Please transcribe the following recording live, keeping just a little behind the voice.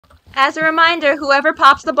As a reminder, whoever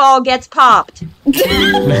pops the ball gets popped.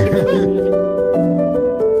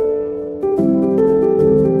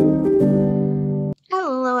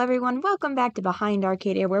 Hello everyone, welcome back to Behind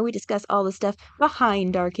Arcadia, where we discuss all the stuff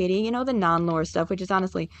behind Arcadia, you know, the non-lore stuff, which is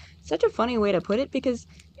honestly such a funny way to put it, because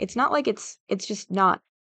it's not like it's just not.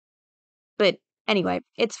 But anyway,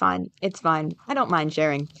 it's fine, I don't mind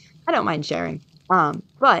sharing.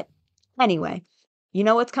 But anyway, you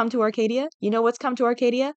know what's come to Arcadia?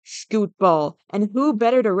 Scuteball. And who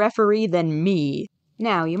better to referee than me?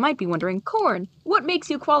 Now, you might be wondering, Corn, what makes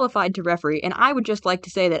you qualified to referee? And I would just like to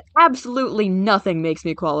say that absolutely nothing makes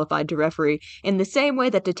me qualified to referee, in the same way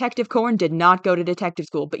that Detective Corn did not go to detective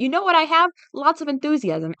school. But you know what I have? Lots of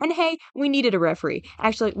enthusiasm. And hey, we needed a referee.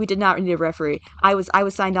 Actually, we did not need a referee. I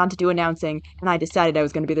was signed on to do announcing, and I decided I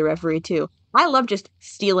was going to be the referee too. I love just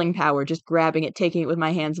stealing power, just grabbing it, taking it with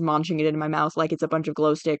my hands, launching it into my mouth like it's a bunch of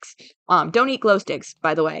glow sticks. Don't eat glow sticks,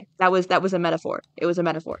 by the way. That was a metaphor. It was a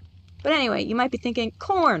metaphor. But anyway, you might be thinking,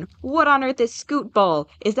 Corn, what on earth is Scuteball?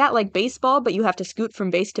 Is that like baseball, but you have to scoot from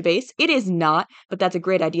base to base? It is not, but that's a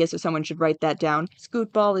great idea, so someone should write that down.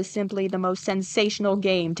 Scuteball is simply the most sensational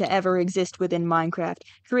game to ever exist within Minecraft,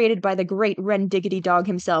 created by the great Rendiggity Dog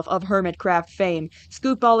himself of Hermitcraft fame.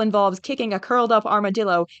 Scuteball involves kicking a curled-up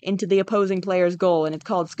armadillo into the opposing player's goal, and it's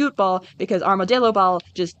called Scuteball because armadillo ball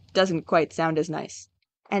just doesn't quite sound as nice.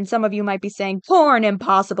 And some of you might be saying, Corn,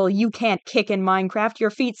 impossible, you can't kick in Minecraft, your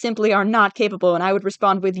feet simply are not capable, and I would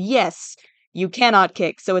respond with, yes, you cannot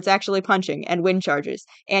kick, so it's actually punching, and wind charges,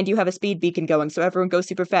 and you have a speed beacon going, so everyone goes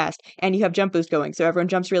super fast, and you have jump boost going, so everyone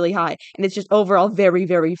jumps really high, and it's just overall very,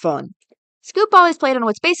 very fun. Scootball is played on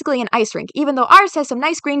what's basically an ice rink, even though ours has some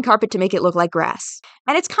nice green carpet to make it look like grass.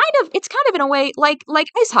 And it's kind of in a way like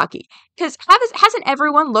ice hockey. Because hasn't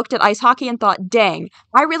everyone looked at ice hockey and thought, dang,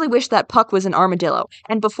 I really wish that puck was an armadillo.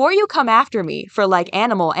 And before you come after me for like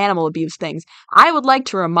animal abuse things, I would like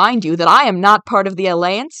to remind you that I am not part of the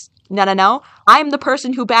Alliance. No. I am the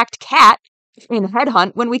person who backed Cat in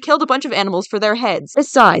Headhunt when we killed a bunch of animals for their heads.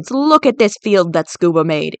 Besides, look at this field that Scuba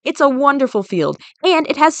made. It's a wonderful field, and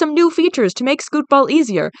it has some new features to make Scuteball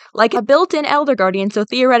easier, like a built-in Elder Guardian so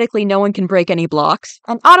theoretically no one can break any blocks,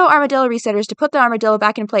 and auto armadillo resetters to put the armadillo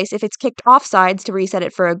back in place if it's kicked off sides to reset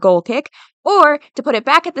it for a goal kick, or to put it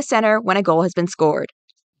back at the center when a goal has been scored.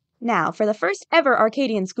 Now, for the first ever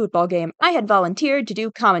Arcadian Scuteball game, I had volunteered to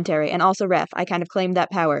do commentary and also ref. I kind of claimed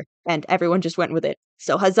that power, and everyone just went with it.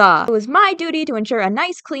 So huzzah! It was my duty to ensure a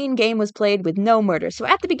nice, clean game was played with no murder. So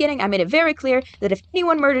at the beginning, I made it very clear that if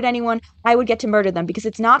anyone murdered anyone, I would get to murder them, because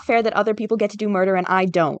it's not fair that other people get to do murder and I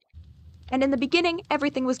don't. And in the beginning,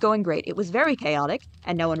 everything was going great. It was very chaotic,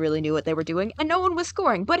 and no one really knew what they were doing, and no one was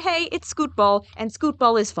scoring. But hey, it's Scuteball, and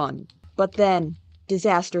Scuteball is fun. But then,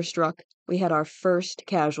 disaster struck. We had our first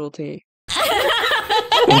casualty.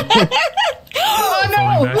 Oh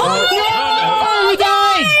no! Oh no! We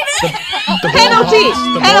died! Penalty!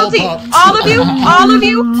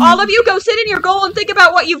 All of you, go sit in your goal and think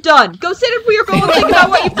about what you've done. Go sit in your goal and think about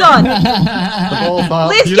what you've done.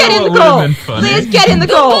 Liz, get in the goal. Liz, get in the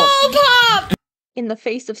goal. The ball pop! In the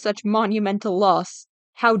face of such monumental loss,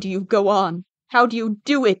 how do you go on? How do you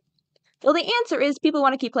do it? Well, the answer is people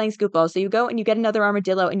want to keep playing Scuteball, so you go and you get another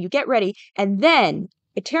armadillo and you get ready, and then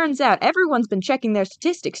it turns out everyone's been checking their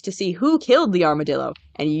statistics to see who killed the armadillo,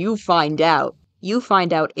 and you find out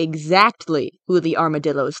exactly who the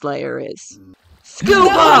armadillo slayer is.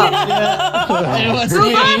 Scuba!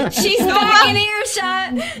 Scuba! She's back in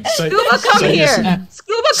earshot! Scuba, come here!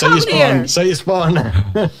 Scuba, come here! Say you spawn.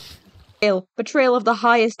 Betrayal of the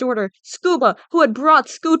highest order. Scuba, who had brought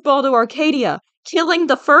Scuteball to Arcadia. Killing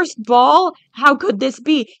the first ball? How could this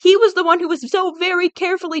be? He was the one who was so very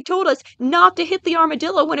carefully told us not to hit the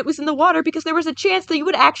armadillo when it was in the water because there was a chance that you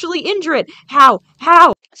would actually injure it. How?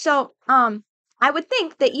 So, I would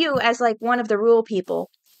think that you, as like one of the rule people,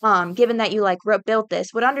 given that you like built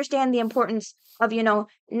this, would understand the importance of,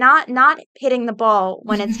 not hitting the ball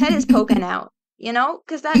when its head is poking out,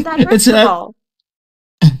 because that hurts the ball.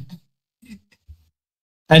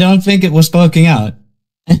 I don't think it was poking out.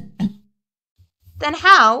 Then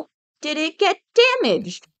how did it get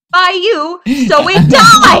damaged? By you, so it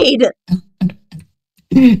died!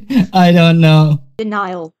 I don't know.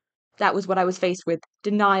 Denial. That was what I was faced with.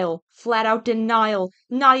 Denial. Flat out denial.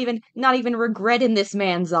 Not even regret in this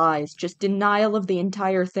man's eyes. Just denial of the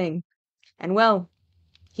entire thing. And well,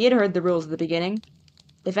 he had heard the rules at the beginning.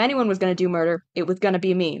 If anyone was going to do murder, it was going to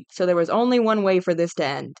be me. So there was only one way for this to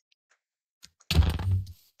end.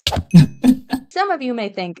 Some of you may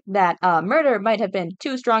think that murder might have been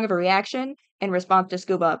too strong of a reaction in response to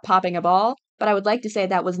Scuba popping a ball, but I would like to say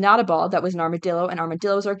that was not a ball, that was an armadillo, and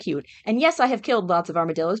armadillos are cute. And yes, I have killed lots of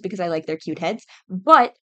armadillos because I like their cute heads,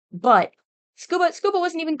 but, Scuba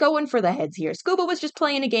wasn't even going for the heads here. Scuba was just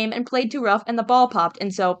playing a game and played too rough, and the ball popped,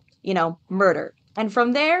 and so, murder. And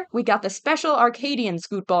from there, we got the special Arcadian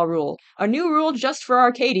Scuteball rule. A new rule just for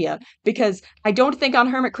Arcadia, because I don't think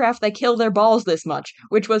on Hermitcraft they kill their balls this much,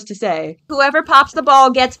 which was to say, whoever pops the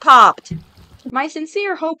ball gets popped. My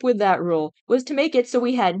sincere hope with that rule was to make it so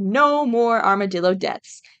we had no more armadillo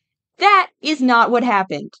deaths. That is not what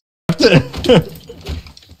happened. Is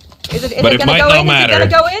it But it might not matter. Is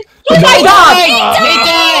it gonna go in? Oh my god! He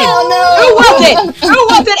died! Oh, no. Who was it? Who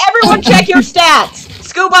was it? Everyone check your stats!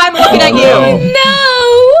 Scuba, I'm looking at you! No!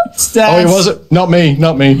 Stats. Oh, it wasn't. Not me.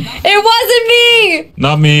 Not me. It wasn't me!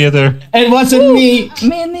 Not me either. It wasn't me.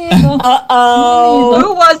 Me neither. Uh-oh.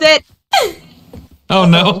 Who was it? Oh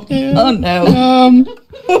no. Oh no.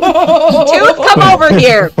 Tooth, come over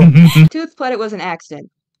here! Tooth pled it was an accident.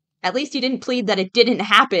 At least he didn't plead that it didn't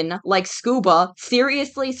happen, like Scuba.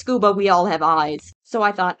 Seriously, Scuba, we all have eyes. So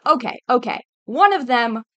I thought, okay. One of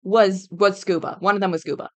them was Scuba. One of them was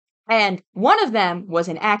Scuba. And one of them was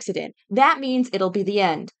an accident. That means it'll be the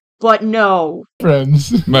end. But no.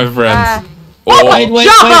 Friends. My friends. Wait.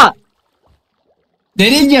 Jaffa!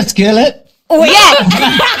 Didn't you kill it? Yes!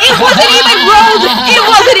 It wasn't even rolled! It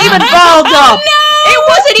wasn't even balled up! No! It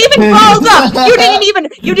wasn't even balled up!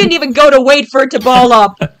 You didn't even go to wait for it to ball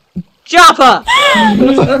up! Jaffa!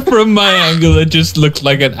 From my angle, it just looked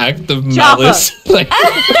like an act of Jaffa. malice. Like,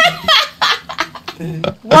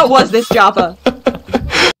 What was this, Jaffa?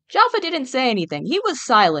 Jaffa didn't say anything. He was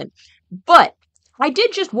silent. But I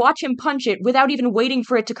did just watch him punch it without even waiting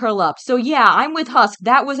for it to curl up. So yeah, I'm with Husk.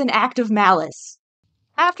 That was an act of malice.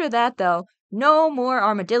 After that, though, no more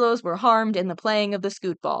armadillos were harmed in the playing of the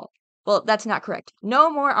Scuteball. Well, that's not correct. No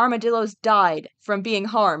more armadillos died from being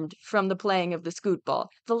harmed from the playing of the Scuteball.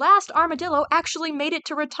 The last armadillo actually made it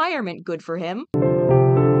to retirement, good for him.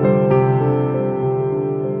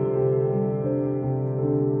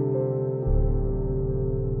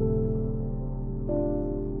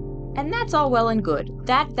 And that's all well and good.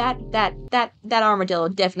 That armadillo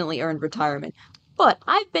definitely earned retirement. But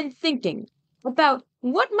I've been thinking about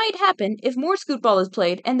what might happen if more Scuteball is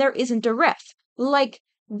played and there isn't a ref. Like,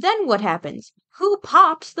 then what happens? Who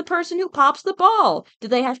pops the person who pops the ball? Do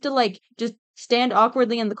they have to, just stand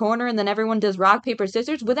awkwardly in the corner and then everyone does rock, paper,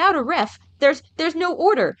 scissors? Without a ref, there's no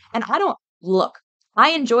order. And look,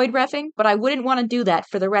 I enjoyed reffing, but I wouldn't want to do that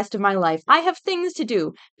for the rest of my life. I have things to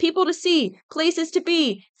do, people to see, places to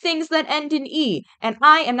be, things that end in E. And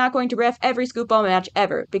I am not going to ref every Scuteball match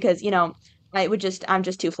ever because, I'm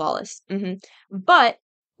just too flawless. But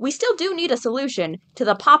we still do need a solution to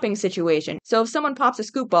the popping situation. So if someone pops a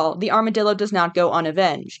Scuteball, the armadillo does not go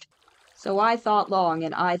unavenged. So I thought long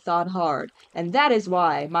and I thought hard. And that is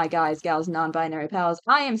why, my guys, gals, non-binary pals,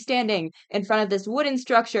 I am standing in front of this wooden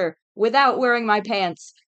structure without wearing my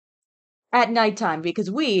pants at nighttime because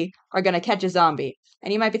we are gonna catch a zombie.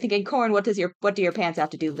 And you might be thinking, Corn, what do your pants have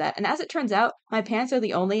to do with that? And as it turns out, my pants are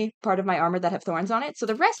the only part of my armor that have thorns on it, so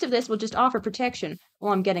the rest of this will just offer protection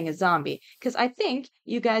while I'm getting a zombie. Because I think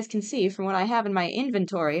you guys can see from what I have in my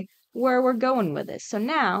inventory where we're going with this. So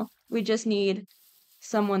now, we just need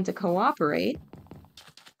someone to cooperate.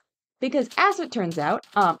 Because as it turns out,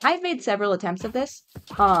 I've made several attempts at this.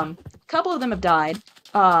 A couple of them have died.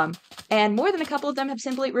 And more than a couple of them have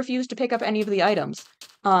simply refused to pick up any of the items.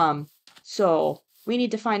 So we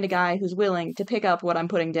need to find a guy who's willing to pick up what I'm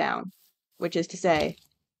putting down, which is to say,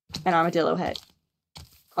 an armadillo head.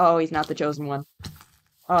 Oh, he's not the chosen one.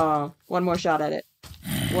 Oh, one more shot at it.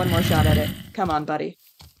 One more shot at it. Come on, buddy.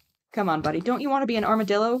 Come on, buddy. Don't you want to be an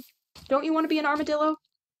armadillo? Don't you want to be an armadillo?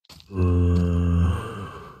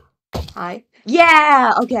 Hi.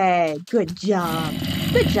 Yeah! Okay. Good job.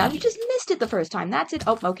 Good job. You just missed it the first time. That's it.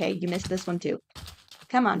 Oh, okay. You missed this one too.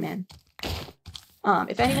 Come on, man.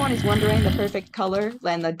 If anyone is wondering the perfect color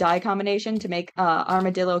and the dye combination to make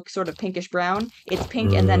armadillo sort of pinkish brown, it's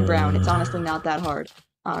pink and then brown. It's honestly not that hard.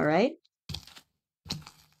 Alright.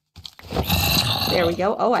 There we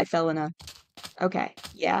go. Oh, I fell in a... Okay.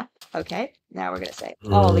 Yeah. Okay. Now we're gonna say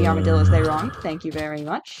all the armadillos they wronged. Thank you very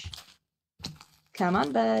much. Come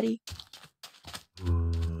on, buddy.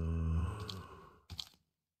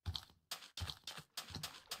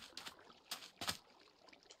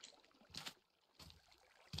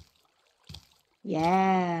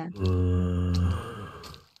 Yeah.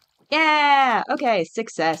 Yeah! Okay,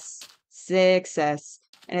 success. Success.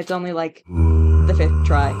 And it's only like the 5th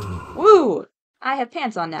try. Woo! I have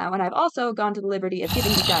pants on now, and I've also gone to the liberty of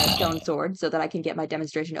giving the guy a stone sword so that I can get my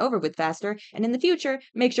demonstration over with faster, and in the future,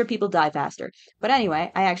 make sure people die faster. But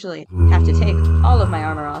anyway, I actually have to take all of my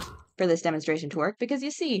armor off for this demonstration to work, because you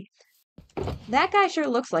see, that guy sure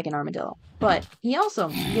looks like an armadillo, but he also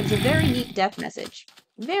gives a very neat death message.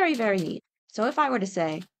 Very, very neat. So if I were to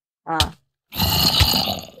say,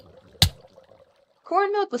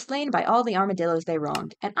 cornmilk was slain by all the armadillos they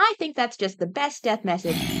wronged, and I think that's just the best death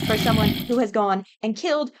message for someone who has gone and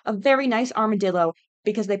killed a very nice armadillo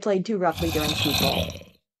because they played too roughly during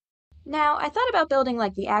Scuteball. Now, I thought about building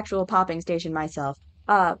like the actual popping station myself,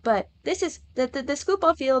 but this is, the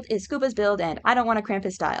Scuteball field is Scuba's build and I don't want to cramp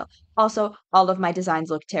his style. Also, all of my designs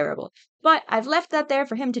look terrible. But I've left that there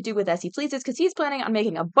for him to do with as he pleases because he's planning on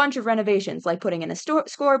making a bunch of renovations, like putting in a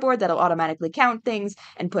scoreboard that'll automatically count things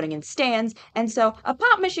and putting in stands, and so a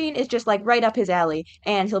pop machine is just like right up his alley,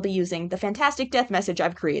 and he'll be using the fantastic death message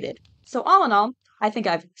I've created. So all in all, I think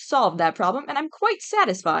I've solved that problem and I'm quite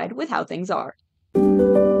satisfied with how things are.